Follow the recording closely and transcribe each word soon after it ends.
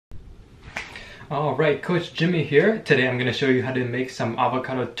Alright, Coach Jimmy here. Today I'm going to show you how to make some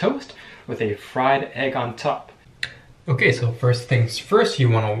avocado toast with a fried egg on top. Okay, so first things first, we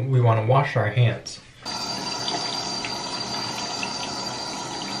want to wash our hands.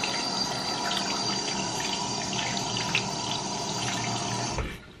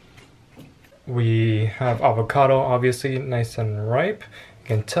 We have avocado, obviously nice and ripe. You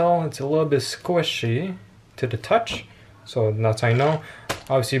can tell it's a little bit squishy to the touch, so that's how you know.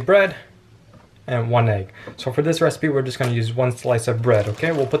 Obviously bread and 1 egg. So for this recipe, we're just going to use 1 slice of bread,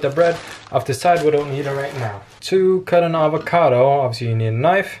 okay? We'll put the bread off the side, we don't need it right now. To cut an avocado, obviously you need a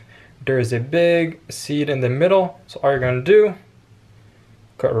knife. There is a big seed in the middle, so all you're going to do,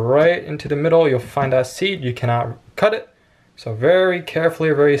 cut right into the middle, you'll find that seed, you cannot cut it. So very carefully,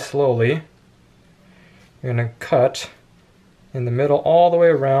 very slowly, you're going to cut in the middle all the way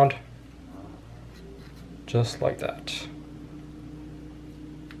around, just like that.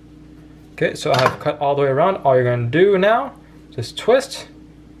 Okay, so I have cut all the way around. All you're going to do now, just twist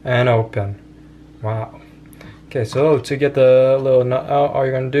and open. Wow. Okay, so to get the little nut out, all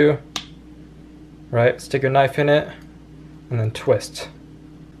you're going to do, right, stick your knife in it and then twist.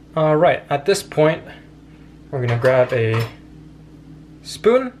 Alright, at this point, we're going to grab a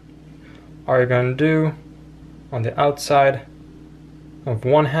spoon. All you're going to do on the outside of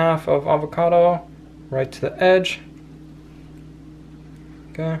 1/2 of avocado, right to the edge.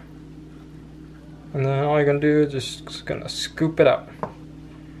 Okay. And then all you're gonna do is just gonna scoop it out.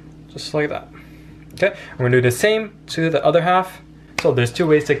 Just like that. Okay, we're gonna do the same to the other half. So there's 2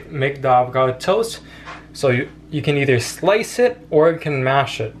 ways to make the avocado toast. So you can either slice it or you can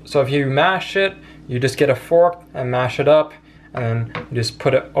mash it. So if you mash it, you just get a fork and mash it up and then you just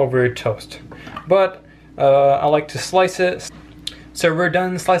put it over your toast. But I like to slice it. So we're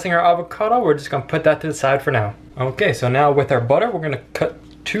done slicing our avocado, we're just gonna put that to the side for now. Okay, so now with our butter, we're gonna cut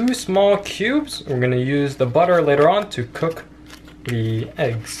 2 small cubes. We're going to use the butter later on to cook the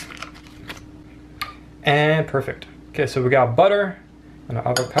eggs. And perfect. Okay, so we got butter and our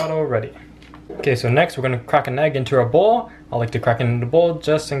avocado ready. Okay, so next we're going to crack an egg into our bowl. I like to crack it into the bowl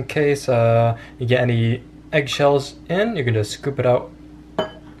just in case you get any eggshells in. You can just scoop it out.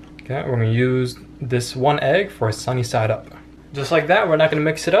 Okay, we're going to use this 1 egg for sunny side up. Just like that, we're not going to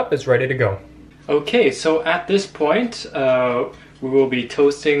mix it up. It's ready to go. Okay, so at this point, we will be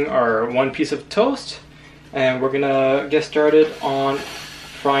toasting our 1 piece of toast, and we're gonna get started on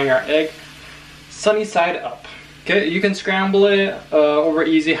frying our egg sunny side up. Okay, you can scramble it over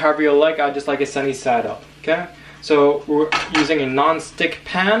easy however you like. I just like it sunny side up. Okay, so we're using a non-stick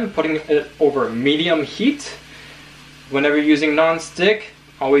pan, putting it over medium heat. Whenever you're using non-stick,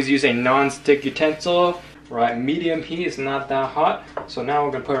 always use a non-stick utensil. Right, medium heat is not that hot. So now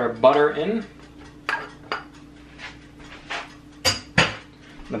we're gonna put our butter in.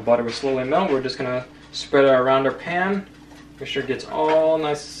 The butter will slowly melt. We're just gonna spread it around our pan. Make sure it gets all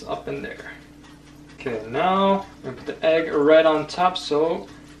nice up in there. Okay, now we're gonna put the egg right on top, so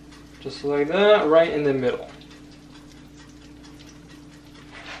just like that, right in the middle.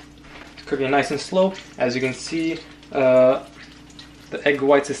 It's cooking nice and slow. As you can see, the egg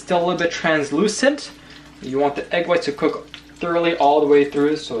whites is still a little bit translucent. You want the egg whites to cook thoroughly all the way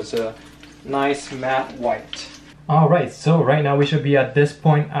through, so it's a nice matte white. Alright, so right now we should be at this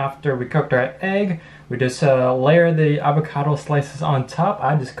point after we cooked our egg. We just layer the avocado slices on top.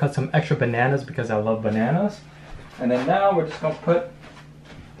 I just cut some extra bananas because I love bananas. And then now we're just going to put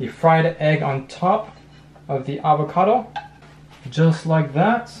the fried egg on top of the avocado. Just like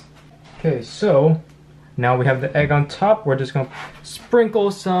that. Okay, so now we have the egg on top. We're just going to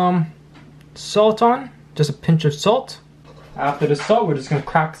sprinkle some salt on. Just a pinch of salt. After the salt, we're just going to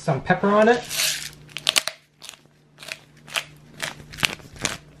crack some pepper on it.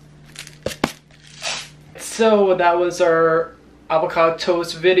 So that was our avocado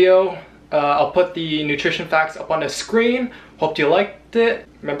toast video. I'll put the nutrition facts up on the screen. Hope you liked it.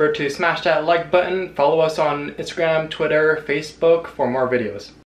 Remember to smash that like button. Follow us on Instagram, Twitter, Facebook for more videos.